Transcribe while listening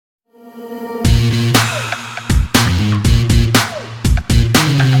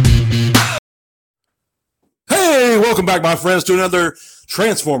Welcome back, my friends, to another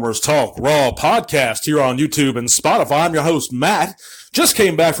Transformers Talk Raw podcast here on YouTube and Spotify. I'm your host, Matt. Just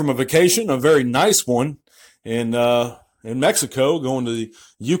came back from a vacation, a very nice one in Mexico, going to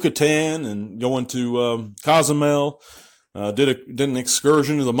Yucatan and going to Cozumel. Did an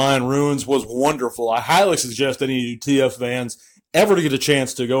excursion to the Mayan ruins. Was wonderful. I highly suggest any of you TF fans ever to get a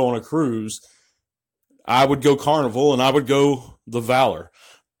chance to go on a cruise. I would go Carnival and I would go the Valor.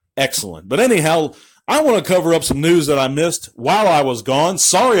 Excellent. But anyhow, I want to cover up some news that I missed while I was gone.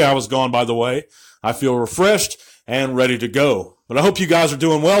 Sorry I was gone, by the way. I feel refreshed and ready to go. But I hope you guys are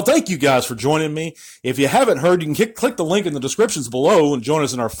doing well. Thank you guys for joining me. If you haven't heard, you can click the link in the descriptions below and join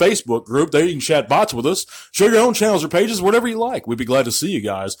us in our Facebook group. There you can chat bots with us. Share your own channels or pages, whatever you like. We'd be glad to see you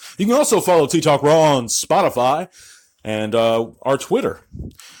guys. You can also follow T-Talk Raw on Spotify and our Twitter.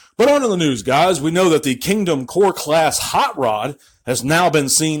 But on to the news, guys. We know that the Kingdom Core Class Hot Rod has now been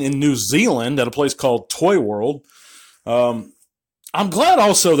seen in New Zealand at a place called Toy World. I'm glad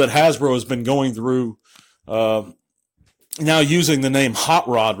also that Hasbro has been going through now using the name Hot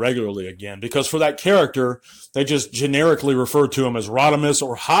Rod regularly again, because for that character, they just generically referred to him as Rodimus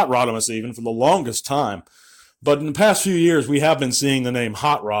or Hot Rodimus even for the longest time. But in the past few years, we have been seeing the name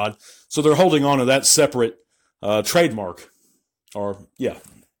Hot Rod, so they're holding on to that separate trademark.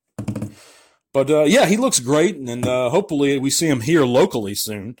 But he looks great, and hopefully we see him here locally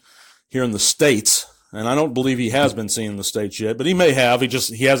soon, here in the States. And I don't believe he has been seen in the States yet, but he may have.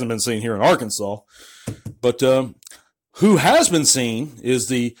 He hasn't been seen here in Arkansas. But who has been seen is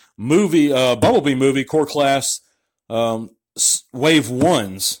the Bumblebee movie Core Class Wave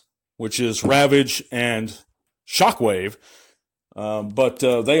 1s, which is Ravage and Shockwave. But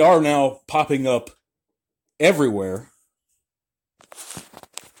they are now popping up everywhere.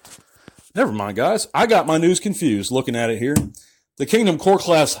 Never mind, guys. I got my news confused looking at it here. The Kingdom Core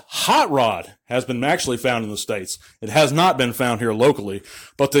Class Hot Rod has been actually found in the States. It has not been found here locally,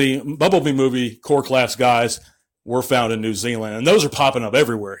 but the Bumblebee movie Core Class guys were found in New Zealand, and those are popping up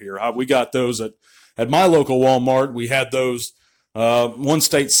everywhere here. We got those at my local Walmart. We had those one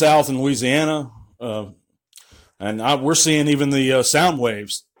state south in Louisiana, and we're seeing even the sound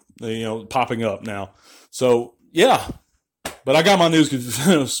waves, popping up now. So, yeah. But I got my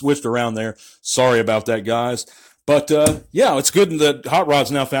news switched around there. Sorry about that, guys. But, it's good that Hot Rod's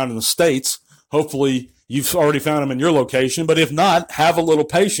now found in the States. Hopefully you've already found him in your location. But if not, have a little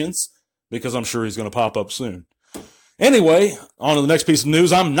patience, because I'm sure he's going to pop up soon. Anyway, on to the next piece of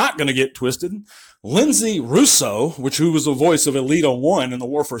news. I'm not going to get twisted. Lindsay Russo, who was the voice of Elita 1 in the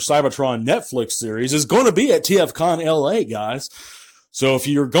War for Cybertron Netflix series, is going to be at TFCon LA, guys. So if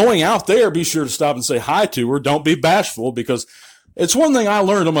you're going out there, be sure to stop and say hi to her. Don't be bashful, because it's one thing I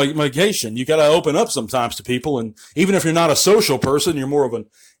learned on my vacation. You got to open up sometimes to people. And even if you're not a social person, you're more of an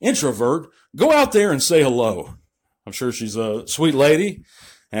introvert, go out there and say hello. I'm sure she's a sweet lady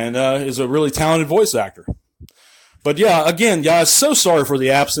and is a really talented voice actor. But yeah, again, guys, so sorry for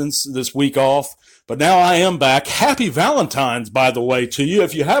the absence this week off. But now I am back. Happy Valentine's, by the way, to you.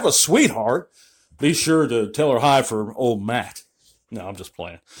 If you have a sweetheart, be sure to tell her hi for old Matt. No, I'm just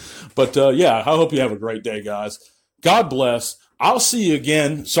playing. But, I hope you have a great day, guys. God bless. I'll see you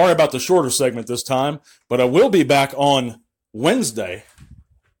again. Sorry about the shorter segment this time, but I will be back on Wednesday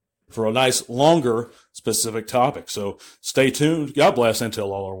for a nice, longer, specific topic. So stay tuned. God bless.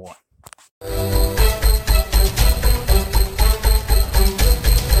 Until all are one.